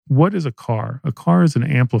what is a car? A car is an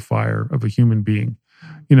amplifier of a human being.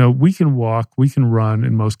 We can walk, we can run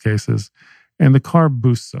in most cases, and the car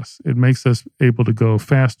boosts us. It makes us able to go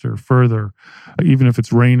faster, further. Even if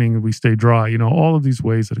it's raining, we stay dry. All of these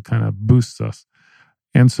ways that it kind of boosts us.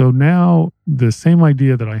 And so now the same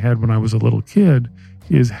idea that I had when I was a little kid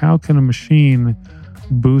is, how can a machine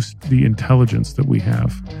boost the intelligence that we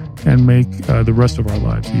have and make the rest of our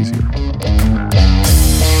lives easier?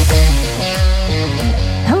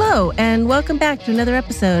 Hello, and welcome back to another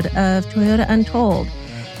episode of Toyota Untold.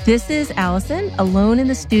 This is Allison, alone in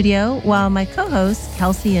the studio, while my co-hosts,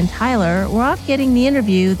 Kelsey and Tyler, were off getting the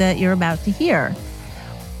interview that you're about to hear.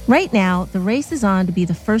 Right now, the race is on to be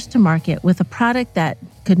the first to market with a product that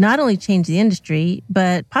could not only change the industry,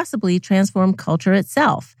 but possibly transform culture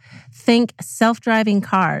itself. Think self-driving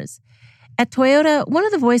cars. At Toyota, one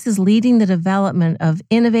of the voices leading the development of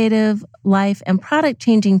innovative, life, and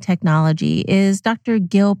product-changing technology is Dr.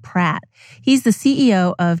 Gil Pratt. He's the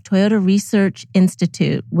CEO of Toyota Research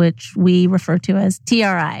Institute, which we refer to as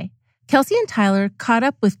TRI. Kelsey and Tyler caught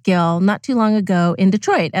up with Gil not too long ago in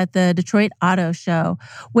Detroit at the Detroit Auto Show,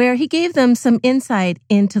 where he gave them some insight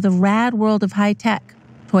into the rad world of high tech,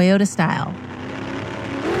 Toyota style.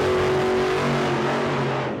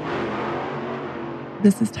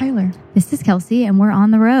 This is Tyler. This is Kelsey, and we're on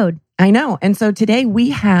the road. I know. And so today we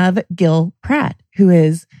have Gil Pratt, who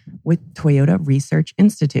is with Toyota Research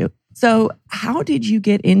Institute. So how did you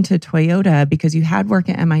get into Toyota? Because you had work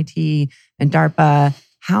at MIT and DARPA.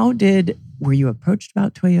 Were you approached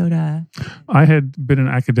about Toyota? I had been an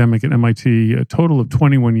academic at MIT a total of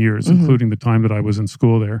 21 years, including the time that I was in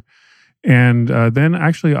school there. And then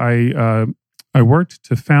actually I worked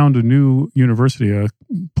to found a new university, a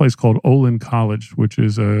place called Olin College, which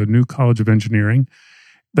is a new college of engineering.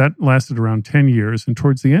 That lasted around 10 years. And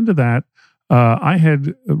towards the end of that, I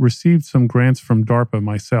had received some grants from DARPA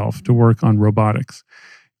myself to work on robotics.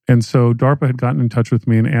 And so DARPA had gotten in touch with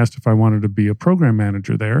me and asked if I wanted to be a program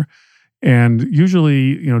manager there. And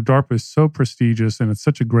usually, DARPA is so prestigious and it's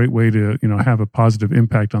such a great way to, have a positive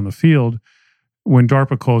impact on the field. When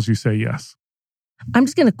DARPA calls, you say yes. I'm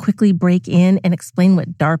just going to quickly break in and explain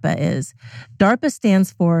what DARPA is. DARPA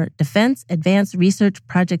stands for Defense Advanced Research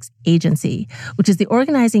Projects Agency, which is the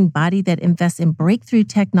organizing body that invests in breakthrough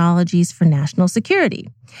technologies for national security.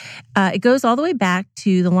 It goes all the way back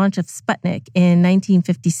to the launch of Sputnik in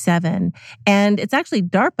 1957. And it's actually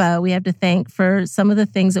DARPA we have to thank for some of the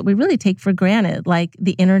things that we really take for granted, like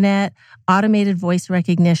the internet, automated voice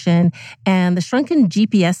recognition, and the shrunken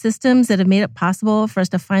GPS systems that have made it possible for us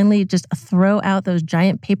to finally just throw out those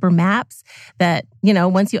giant paper maps that,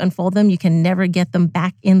 once you unfold them, you can never get them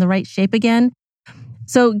back in the right shape again.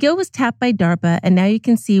 So Gil was tapped by DARPA, and now you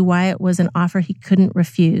can see why it was an offer he couldn't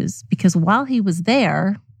refuse. Because while he was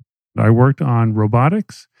there, I worked on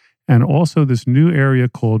robotics and also this new area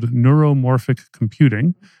called neuromorphic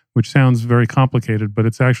computing, which sounds very complicated, but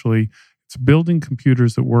it's building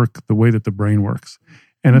computers that work the way that the brain works.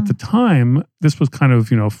 And at the time, this was kind of,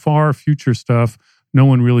 far future stuff. No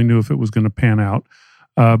one really knew if it was going to pan out.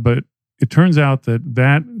 But it turns out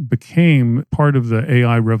that became part of the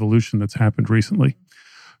AI revolution that's happened recently.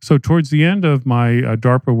 So towards the end of my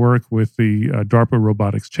DARPA work with the DARPA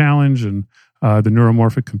Robotics Challenge and the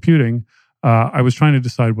neuromorphic computing, I was trying to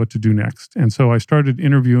decide what to do next. And so I started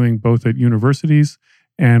interviewing both at universities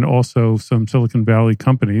and also some Silicon Valley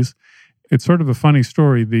companies. It's sort of a funny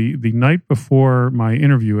story. The night before my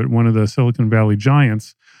interview at one of the Silicon Valley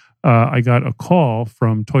giants, I got a call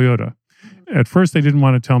from Toyota. At first, they didn't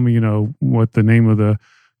want to tell me, what the name of the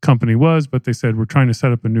company was, but they said, we're trying to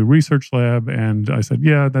set up a new research lab. And I said,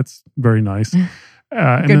 yeah, that's very nice.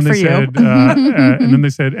 And Good then they for you. said, and then they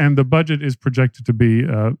said, and the budget is projected to be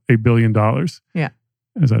 $1 billion. Yeah.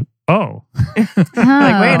 I said, oh. Wait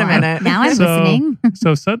a minute. Now I'm listening.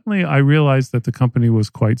 So suddenly I realized that the company was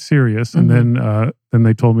quite serious. And then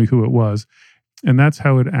they told me who it was. And that's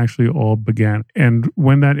how it actually all began. And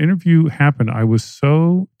when that interview happened, I was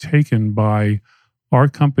so taken by our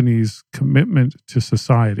company's commitment to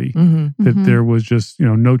society that there was just,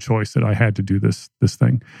 no choice that I had to do this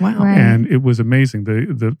thing. Wow. Right. And it was amazing.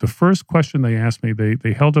 The first question they asked me,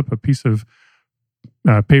 they held up a piece of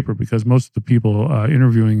paper because most of the people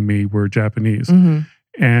interviewing me were Japanese.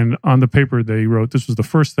 And on the paper, they wrote, this was the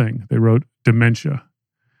first thing, they wrote dementia.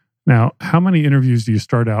 Now, how many interviews do you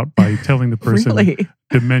start out by telling the person Really?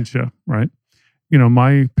 dementia, right?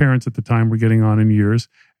 My parents at the time were getting on in years,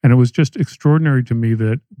 and it was just extraordinary to me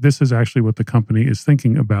that this is actually what the company is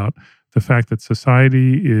thinking about, the fact that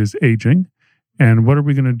society is aging, and what are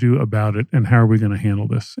we going to do about it, and how are we going to handle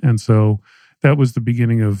this? And so that was the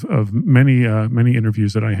beginning of many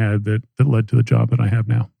interviews that I had that led to the job that I have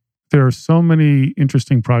now. there are so many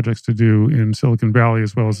interesting projects to do in Silicon Valley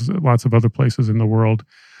as well as lots of other places in the world.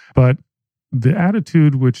 But the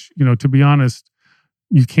attitude, which, to be honest,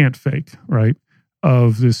 you can't fake, right?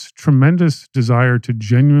 Of this tremendous desire to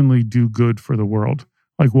genuinely do good for the world.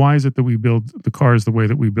 Like, why is it that we build the cars the way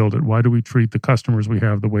that we build it? Why do we treat the customers we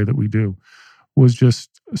have the way that we do? Was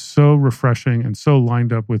just so refreshing and so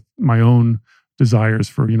lined up with my own desires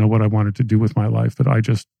for, what I wanted to do with my life that I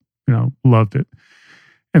just, loved it.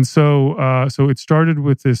 And so it started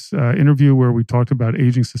with this interview where we talked about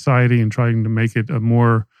aging society and trying to make it a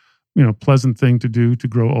more, pleasant thing to do to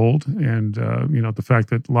grow old. And, the fact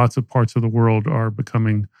that lots of parts of the world are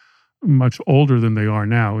becoming much older than they are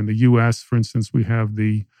now. In the U.S., for instance, we have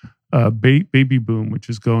the baby boom, which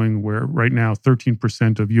is going where right now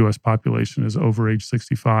 13% of U.S. population is over age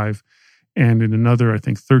 65. And in another, I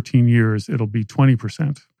think, 13 years, it'll be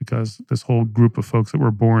 20% because this whole group of folks that were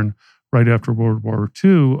born right after World War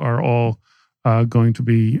II are all going to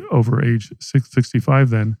be over age 65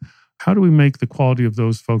 then. How do we make the quality of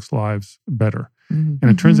those folks' lives better? Mm-hmm.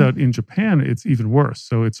 And it turns out in Japan, it's even worse.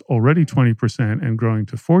 So it's already 20% and growing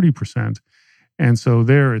to 40%. And so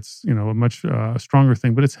there it's, a much stronger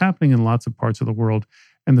thing, but it's happening in lots of parts of the world.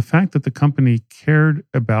 And the fact that the company cared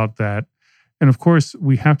about that, and of course,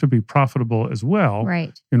 we have to be profitable as well,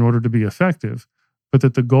 right, in order to be effective, but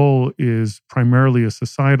that the goal is primarily a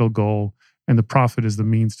societal goal and the profit is the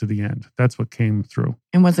means to the end. That's what came through.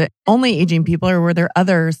 And was it only aging people or were there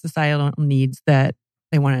other societal needs that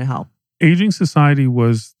they wanted to help? Aging society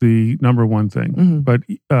was the number one thing. Mm-hmm. But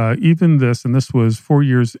even this, and this was 4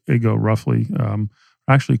 years ago roughly,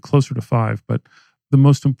 actually closer to 5, but the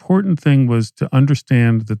most important thing was to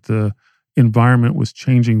understand that the environment was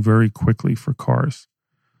changing very quickly for cars.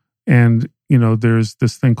 And, there's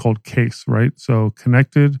this thing called CASE, right? So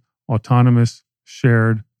connected, autonomous,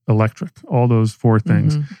 shared, electric, all those 4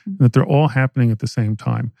 things, that they're all happening at the same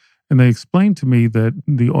time. And they explained to me that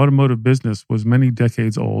the automotive business was many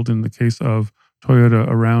decades old, in the case of Toyota,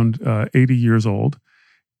 around 80 years old.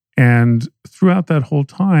 And throughout that whole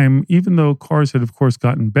time, even though cars had, of course,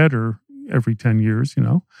 gotten better every 10 years,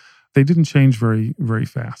 they didn't change very, very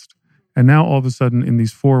fast. And now all of a sudden, in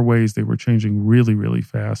these 4 ways, they were changing really, really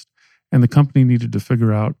fast. And the company needed to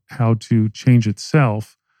figure out how to change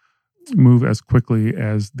itself, move as quickly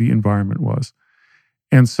as the environment was.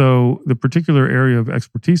 And so the particular area of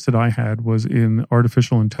expertise that I had was in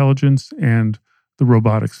artificial intelligence and the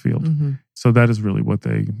robotics field. Mm-hmm. So that is really what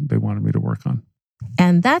they wanted me to work on.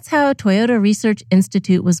 And that's how Toyota Research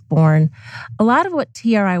Institute was born. A lot of what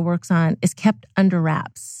TRI works on is kept under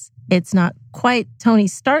wraps. It's not quite Tony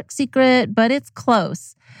Stark's secret, but it's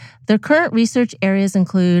close. Their current research areas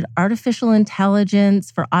include artificial intelligence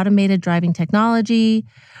for automated driving technology,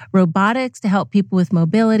 robotics to help people with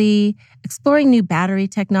mobility, exploring new battery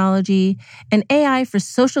technology, and AI for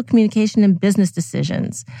social communication and business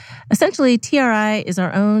decisions. Essentially, TRI is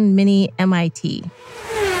our own mini MIT.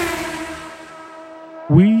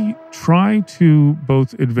 We try to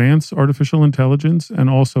both advance artificial intelligence and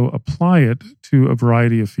also apply it to a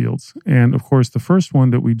variety of fields. And of course, the first one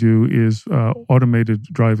that we do is automated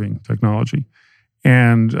driving technology.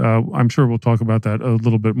 And I'm sure we'll talk about that a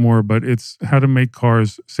little bit more, but it's how to make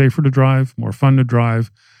cars safer to drive, more fun to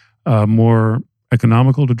drive, more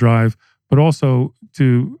economical to drive, but also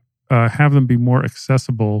to have them be more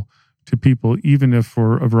accessible to people, even if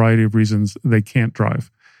for a variety of reasons they can't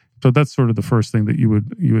drive. So that's sort of the first thing that you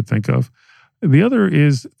would think of. The other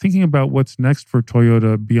is thinking about what's next for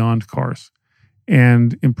Toyota beyond cars.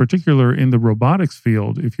 And in particular, in the robotics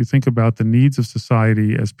field, if you think about the needs of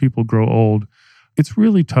society as people grow old, it's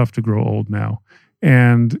really tough to grow old now.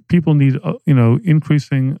 And people need,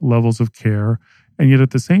 increasing levels of care. And yet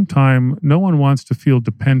at the same time, no one wants to feel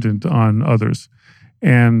dependent on others.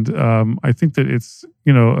 And I think that it's,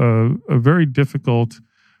 a very difficult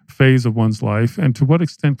phase of one's life. And to what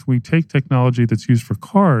extent can we take technology that's used for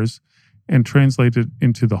cars and translate it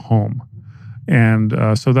into the home? And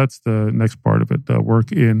so that's the next part of it,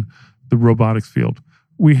 work in the robotics field.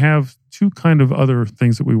 We have 2 kind of other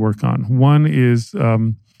things that we work on. One is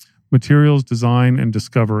materials design and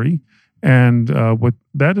discovery. And what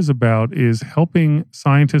that is about is helping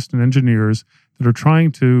scientists and engineers that are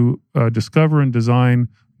trying to discover and design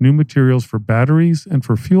new materials for batteries and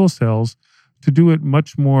for fuel cells to do it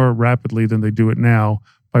much more rapidly than they do it now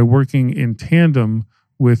by working in tandem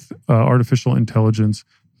with artificial intelligence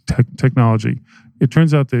technology. It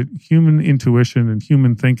turns out that human intuition and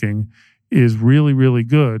human thinking is really, really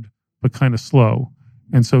good, but kind of slow.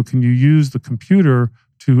 And so can you use the computer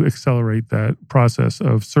to accelerate that process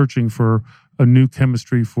of searching for a new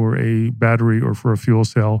chemistry for a battery or for a fuel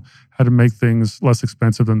cell, how to make things less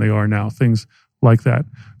expensive than they are now, things like that.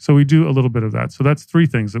 So we do a little bit of that. So that's 3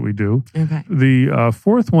 things that we do. Okay. The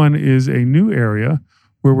fourth one is a new area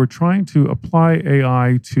where we're trying to apply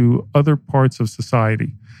AI to other parts of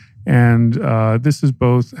society. And this is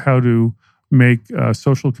both how to make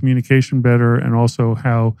social communication better and also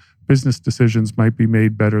how business decisions might be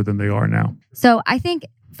made better than they are now. So I think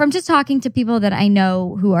from just talking to people that I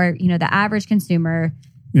know who are, the average consumer,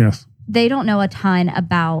 Yes. they don't know a ton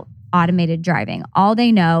about automated driving. All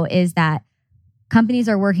they know is that companies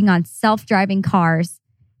are working on self-driving cars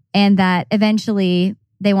and that eventually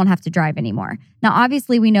they won't have to drive anymore. Now,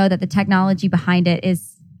 obviously, we know that the technology behind it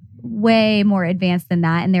is way more advanced than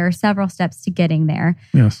that, and there are several steps to getting there.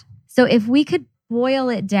 Yes. So if we could boil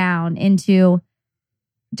it down into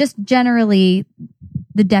just generally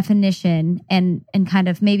the definition and kind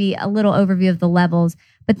of maybe a little overview of the levels,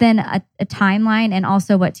 but then a timeline and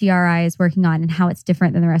also what TRI is working on and how it's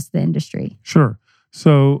different than the rest of the industry. Sure.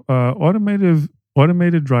 So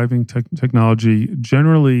automated driving technology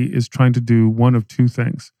generally is trying to do one of 2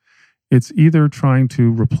 things. It's either trying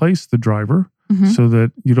to replace the driver so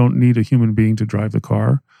that you don't need a human being to drive the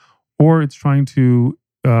car, or it's trying to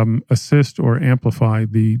assist or amplify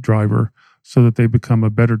the driver so that they become a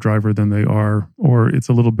better driver than they are, or it's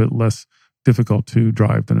a little bit less difficult to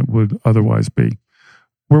drive than it would otherwise be.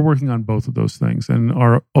 We're working on both of those things, and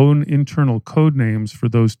our own internal code names for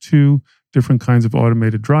those 2 different kinds of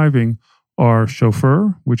automated driving are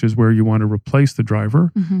Chauffeur, which is where you want to replace the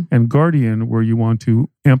driver, and Guardian, where you want to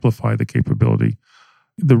amplify the capability.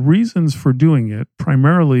 The reasons for doing it,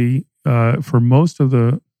 primarily for most of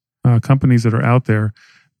the companies that are out there,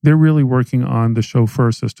 they're really working on the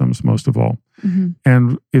Chauffeur systems most of all.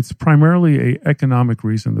 And it's primarily an economic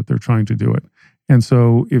reason that they're trying to do it. And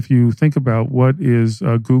so if you think about what is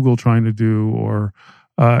Google trying to do or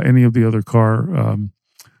any of the other car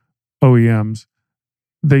OEMs,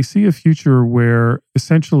 they see a future where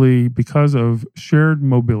essentially because of shared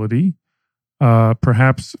mobility,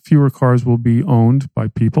 perhaps fewer cars will be owned by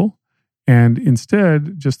people. And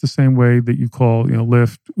instead, just the same way that you call,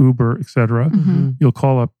 Lyft, Uber, etc., you'll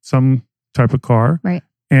call up some type of car. Right.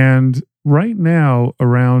 And right now,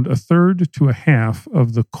 around a third to a half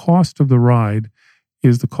of the cost of the ride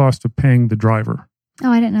is the cost of paying the driver.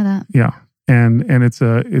 Oh, I didn't know that. Yeah. And it's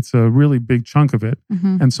a really big chunk of it.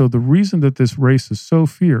 And so the reason that this race is so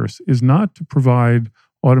fierce is not to provide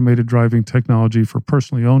automated driving technology for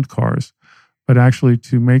personally owned cars, but actually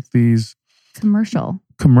to make these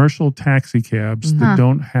commercial taxi cabs that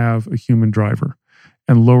don't have a human driver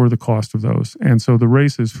and lower the cost of those. And so the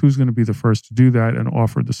race is who's going to be the first to do that and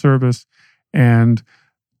offer the service. And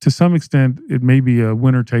to some extent, it may be a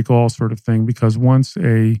winner take all sort of thing, because once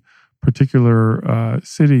a particular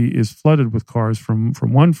city is flooded with cars from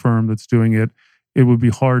one firm that's doing it, it would be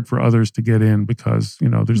hard for others to get in because,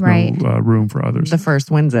 there's no room for others. The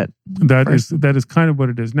first wins it. That is kind of what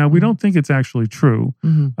it is. Now, we don't think it's actually true,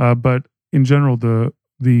 but in general, the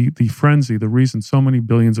frenzy, the reason so many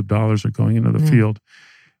billions of dollars are going into the field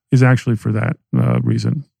is actually for that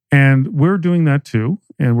reason. And we're doing that too,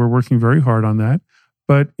 and we're working very hard on that.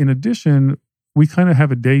 But in addition, we kind of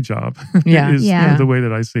have a day job, is the way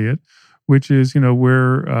that I see it, which is,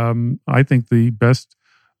 we're, I think, the best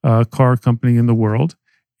car company in the world.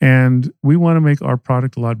 And we want to make our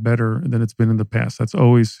product a lot better than it's been in the past. That's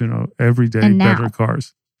always, every day better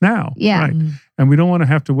cars. Now, right. And we don't want to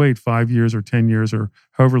have to wait 5 years or 10 years or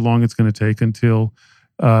however long it's going to take until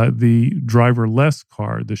the driverless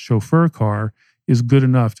car, the chauffeur car, is good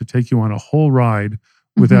enough to take you on a whole ride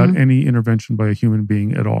without any intervention by a human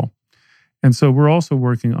being at all. And so we're also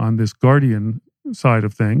working on this Guardian side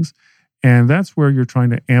of things. And that's where you're trying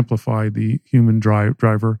to amplify the human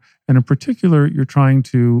driver. And in particular, you're trying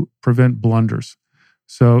to prevent blunders.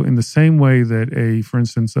 So in the same way that for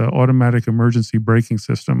instance, an automatic emergency braking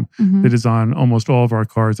system that is on almost all of our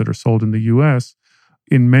cars that are sold in the US,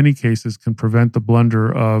 in many cases can prevent the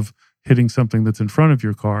blunder of hitting something that's in front of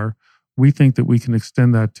your car. We think that we can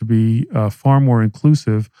extend that to be far more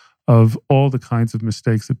inclusive of all the kinds of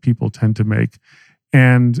mistakes that people tend to make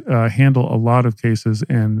and handle a lot of cases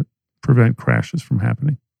and prevent crashes from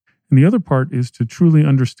happening. And the other part is to truly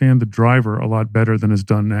understand the driver a lot better than is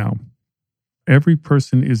done now. Every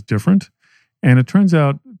person is different. And it turns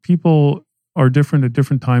out people are different at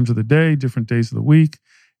different times of the day, different days of the week.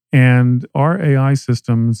 And our AI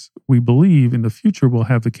systems, we believe in the future, will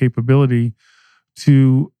have the capability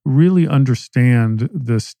to really understand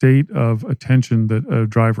the state of attention that a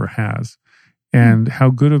driver has and how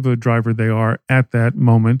good of a driver they are at that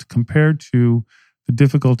moment compared to the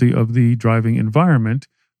difficulty of the driving environment,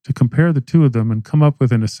 to compare the two of them and come up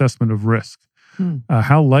with an assessment of risk.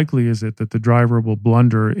 How likely is it that the driver will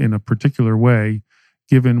blunder in a particular way,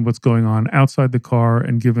 given what's going on outside the car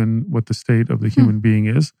and given what the state of the human being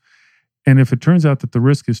is? And if it turns out that the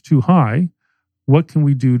risk is too high, what can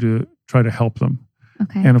we do to try to help them?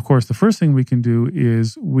 Okay. And of course, the first thing we can do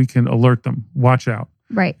is we can alert them, watch out.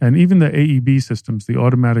 Right. And even the AEB systems, the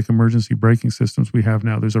automatic emergency braking systems we have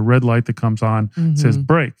now, there's a red light that comes on, says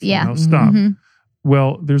brake, Yeah. stop. Mhm.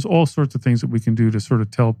 Well, there's all sorts of things that we can do to sort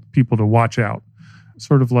of tell people to watch out.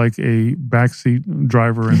 Sort of like a backseat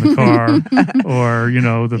driver in the car or,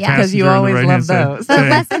 the Yeah. passenger Because you on the always right-hand love side. those. But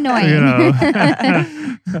less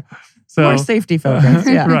annoying. So, More safety focused.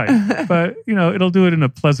 Yeah. right. But, it'll do it in a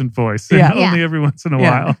pleasant voice. Yeah. Only every once in a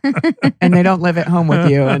Yeah. while. And they don't live at home with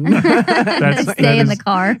you. And That's- They stay in the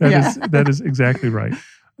car. That is exactly right.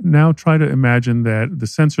 Now try to imagine that the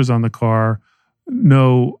sensors on the car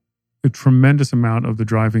know a tremendous amount of the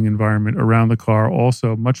driving environment around the car,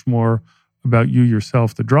 also much more about you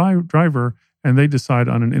yourself, the driver, and they decide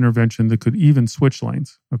on an intervention that could even switch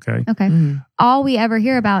lanes. Okay. Okay. Mhm. All we ever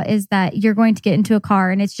hear about is that you're going to get into a car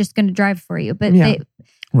and it's just going to drive for you. But Yeah.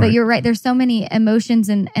 but you're right. There's so many emotions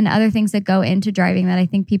and other things that go into driving that I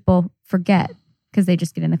think people forget because they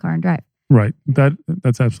just get in the car and drive. Right.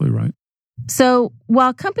 That's absolutely right. So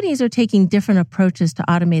while companies are taking different approaches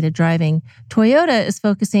to automated driving, Toyota is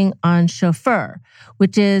focusing on Chauffeur,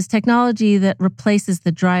 which is technology that replaces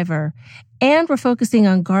the driver. And we're focusing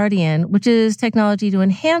on Guardian, which is technology to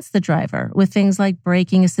enhance the driver with things like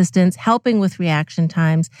braking assistance, helping with reaction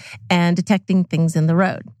times, and detecting things in the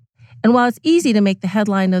road. And while it's easy to make the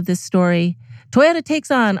headline of this story, Toyota takes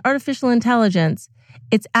on artificial intelligence,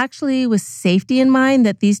 it's actually with safety in mind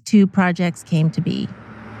that these two projects came to be.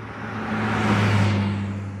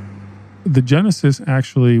 The genesis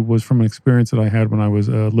actually was from an experience that I had when I was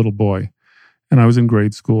a little boy. And I was in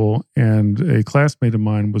grade school, and a classmate of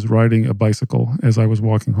mine was riding a bicycle as I was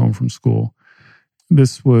walking home from school.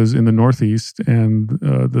 This was in the Northeast, and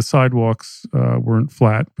the sidewalks weren't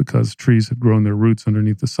flat because trees had grown their roots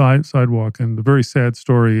underneath the sidewalk. And the very sad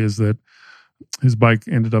story is that his bike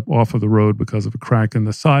ended up off of the road because of a crack in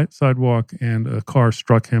the sidewalk, and a car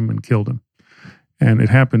struck him and killed him. And it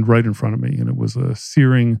happened right in front of me, and it was a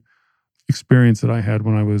searing experience that I had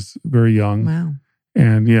when I was very young. Wow.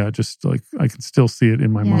 And just like I can still see it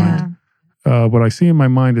in my mind. Yeah. What I see in my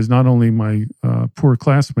mind is not only my poor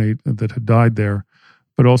classmate that had died there,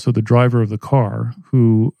 but also the driver of the car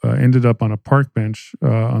who ended up on a park bench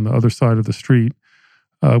on the other side of the street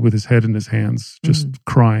with his head in his hands, just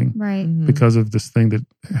crying Right. because of this thing that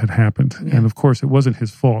had happened. Yeah. And of course, it wasn't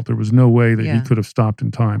his fault. There was no way that he could have stopped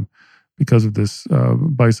in time because of this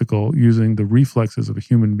bicycle using the reflexes of a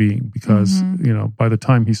human being because, by the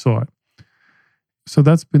time he saw it. So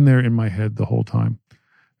that's been there in my head the whole time.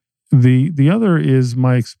 The other is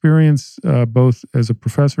my experience both as a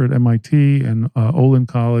professor at MIT and Olin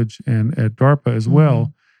College and at DARPA as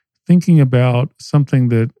well, thinking about something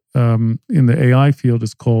that in the AI field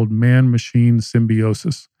is called man-machine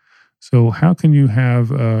symbiosis. So how can you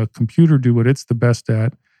have a computer do what it's the best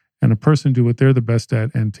at and a person do what they're the best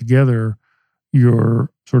at, and together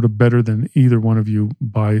you're sort of better than either one of you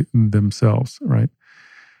by themselves, right?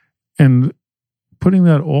 And putting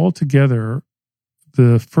that all together,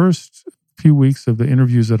 the first few weeks of the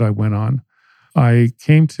interviews that I went on, I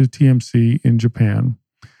came to TMC in Japan.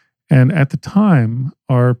 And at the time,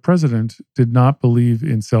 our president did not believe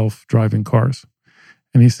in self-driving cars.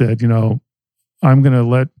 And he said, I'm going to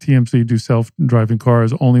let TMC do self-driving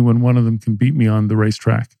cars only when one of them can beat me on the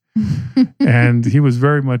racetrack. And he was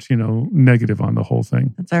very much, negative on the whole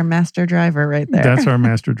thing. That's our master driver right there. That's our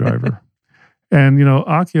master driver. And,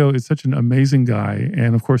 Akio is such an amazing guy.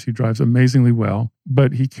 And of course, he drives amazingly well,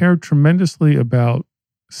 but he cared tremendously about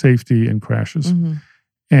safety and crashes. Mm-hmm.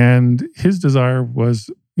 And his desire was,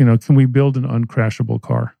 can we build an uncrashable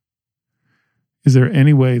car? Is there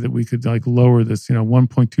any way that we could lower this,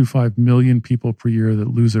 1.25 million people per year that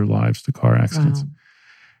lose their lives to car accidents? Wow.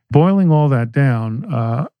 Boiling all that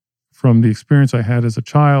down from the experience I had as a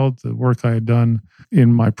child, the work I had done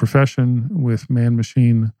in my profession with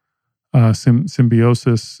man-machine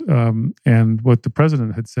symbiosis, and what the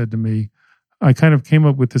president had said to me, I kind of came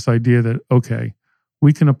up with this idea that, okay,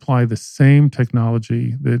 we can apply the same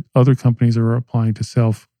technology that other companies are applying to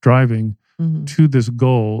self-driving to this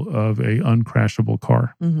goal of a uncrashable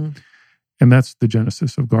car. And that's the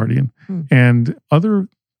genesis of Guardian. And other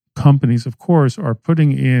companies, of course, are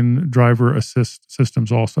putting in driver assist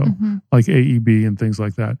systems also, like AEB and things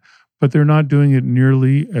like that. But they're not doing it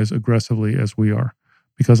nearly as aggressively as we are.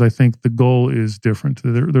 because I think the goal is different.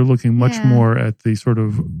 They're looking much Yeah. more at the sort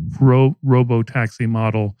of robo-taxi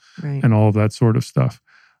model Right. and all of that sort of stuff.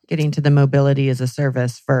 Getting to the mobility as a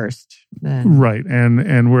service first. Then. Right.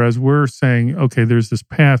 And whereas we're saying, okay, there's this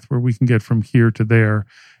path where we can get from here to there.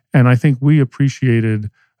 And I think we appreciated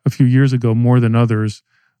a few years ago more than others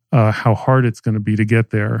how hard it's going to be to get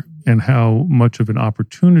there and how much of an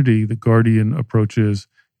opportunity the Guardian approach is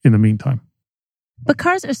in the meantime. But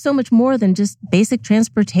cars are so much more than just basic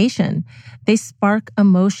transportation. They spark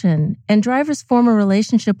emotion, and drivers form a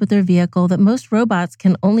relationship with their vehicle that most robots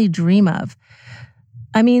can only dream of.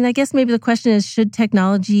 I mean, I guess maybe the question is, should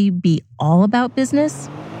technology be all about business?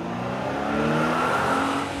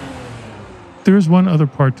 There's one other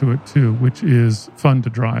part to it too, which is fun to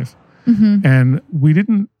drive. Mm-hmm. And we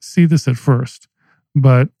didn't see this at first.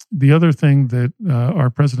 But the other thing that our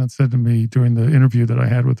president said to me during the interview that I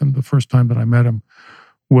had with him the first time that I met him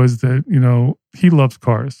was that, he loves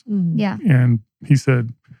cars. Mhm. Yeah. And he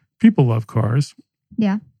said, people love cars.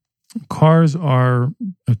 Yeah. Cars are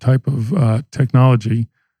a type of technology.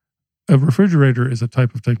 A refrigerator is a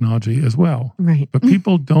type of technology as well. Right. But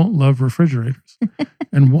people don't love refrigerators.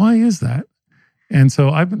 And why is that? And so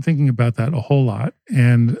I've been thinking about that a whole lot.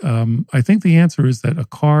 And I think the answer is that a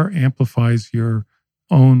car amplifies your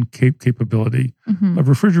own capability. Mm-hmm. A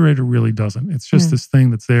refrigerator really doesn't. It's just Yeah. this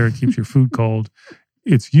thing that's there. It keeps your food cold.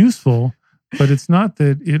 It's useful, but it's not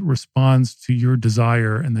that it responds to your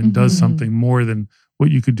desire and then does Mhm. something more than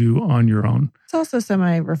what you could do on your own. It's also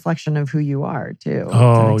semi-reflection of who you are, too.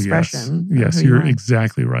 Oh, it's an yes. expression. of Yes, who you you're are.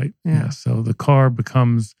 exactly right. Yeah. Yes. So the car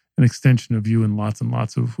becomes an extension of you in lots and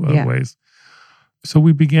lots of Yeah. ways. So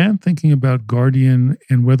we began thinking about Guardian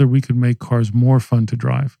and whether we could make cars more fun to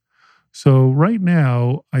drive. So right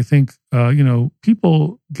now, I think,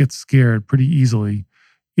 people get scared pretty easily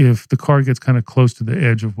if the car gets kind of close to the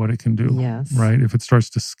edge of what it can do. Yes. Right. If it starts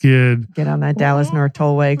to skid. Get on that Dallas North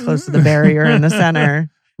Tollway close to the barrier in the center.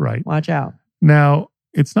 Right. Watch out. Now,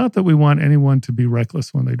 it's not that we want anyone to be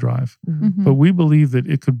reckless when they drive, Mm-hmm. but we believe that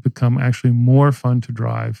it could become actually more fun to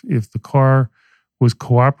drive if the car was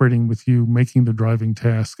cooperating with you, making the driving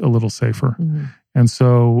task a little safer. Mhm. And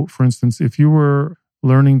so, for instance, if you were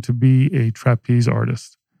learning to be a trapeze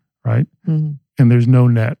artist, right, Mhm. and there's no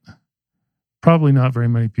net, probably not very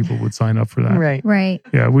many people would sign up for that. Right. Right.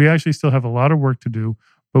 Yeah, we actually still have a lot of work to do,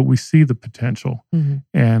 but we see the potential. Mhm.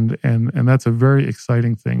 And that's a very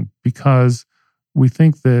exciting thing because we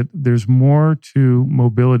think that there's more to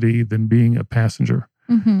mobility than being a passenger.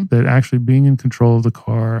 Mm-hmm. That actually being in control of the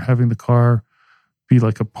car, having the car be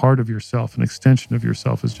like a part of yourself, an extension of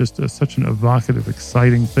yourself, is just such an evocative,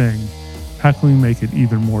 exciting thing. How can we make it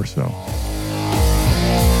even more so?